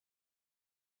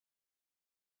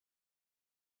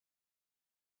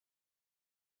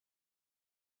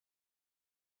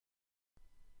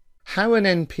how an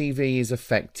NPV is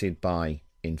affected by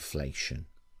inflation.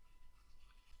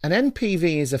 An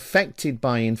NPV is affected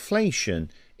by inflation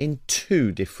in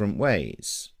two different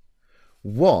ways.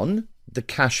 One, the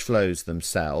cash flows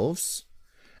themselves,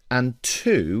 and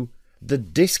two, the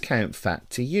discount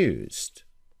factor used.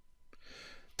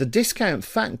 The discount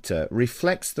factor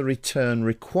reflects the return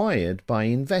required by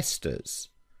investors,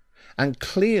 and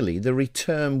clearly the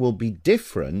return will be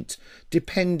different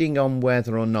depending on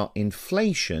whether or not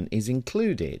inflation is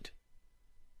included.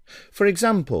 For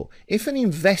example, if an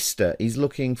investor is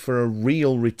looking for a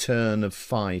real return of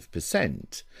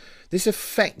 5%, this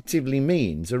effectively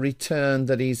means a return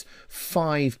that is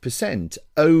 5%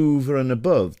 over and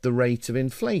above the rate of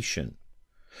inflation.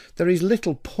 There is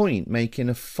little point making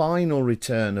a final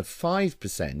return of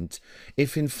 5%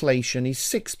 if inflation is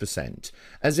 6%,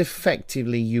 as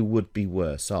effectively you would be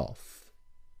worse off.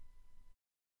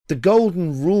 The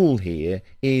golden rule here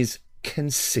is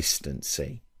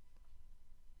consistency.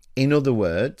 In other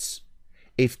words,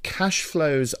 if cash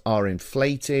flows are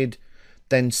inflated,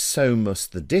 then so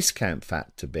must the discount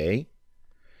factor be,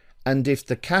 and if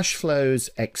the cash flows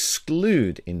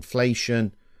exclude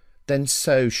inflation, then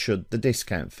so should the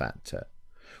discount factor.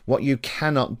 What you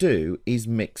cannot do is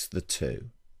mix the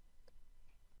two.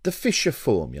 The Fisher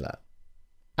formula.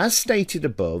 As stated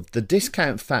above, the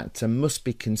discount factor must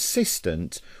be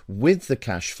consistent with the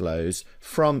cash flows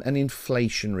from an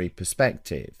inflationary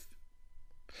perspective.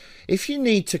 If you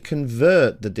need to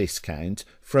convert the discount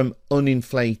from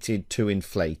uninflated to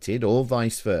inflated or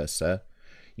vice versa,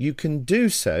 you can do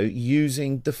so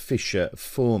using the Fisher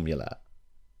formula.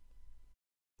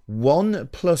 1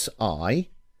 plus I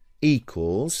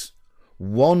equals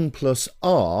 1 plus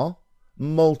R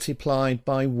multiplied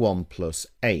by 1 plus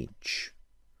H.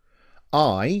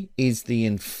 I is the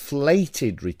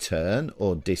inflated return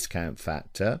or discount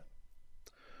factor.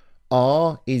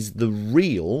 R is the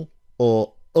real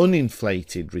or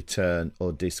uninflated return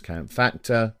or discount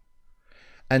factor,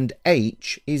 and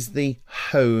H is the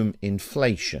home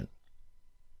inflation.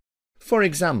 For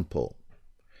example,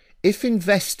 if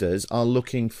investors are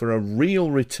looking for a real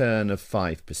return of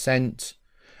 5%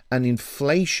 and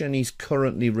inflation is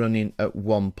currently running at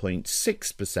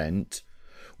 1.6%,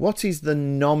 what is the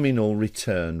nominal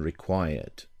return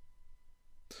required?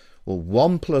 Well,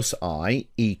 1 plus I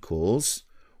equals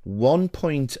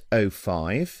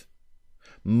 1.05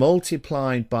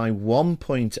 multiplied by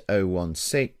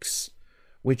 1.016,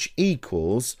 which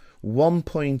equals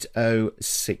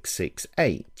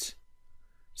 1.0668.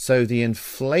 So the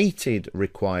inflated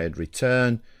required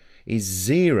return is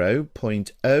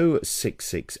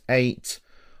 0.0668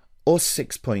 or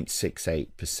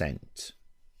 6.68%.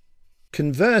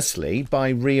 Conversely, by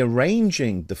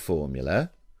rearranging the formula,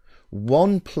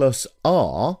 1 plus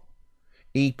R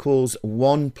equals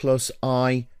 1 plus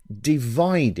I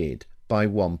divided by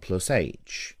 1 plus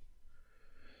H.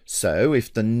 So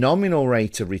if the nominal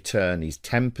rate of return is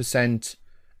 10%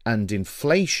 and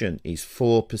inflation is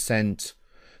 4%,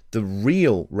 the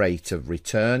real rate of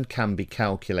return can be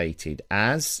calculated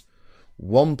as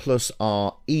 1 plus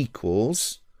R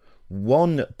equals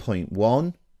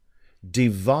 1.1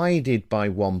 divided by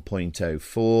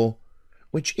 1.04,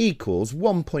 which equals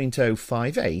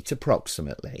 1.058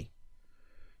 approximately.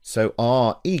 So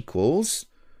R equals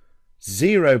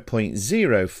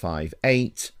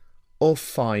 0.058 or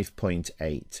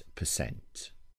 5.8%.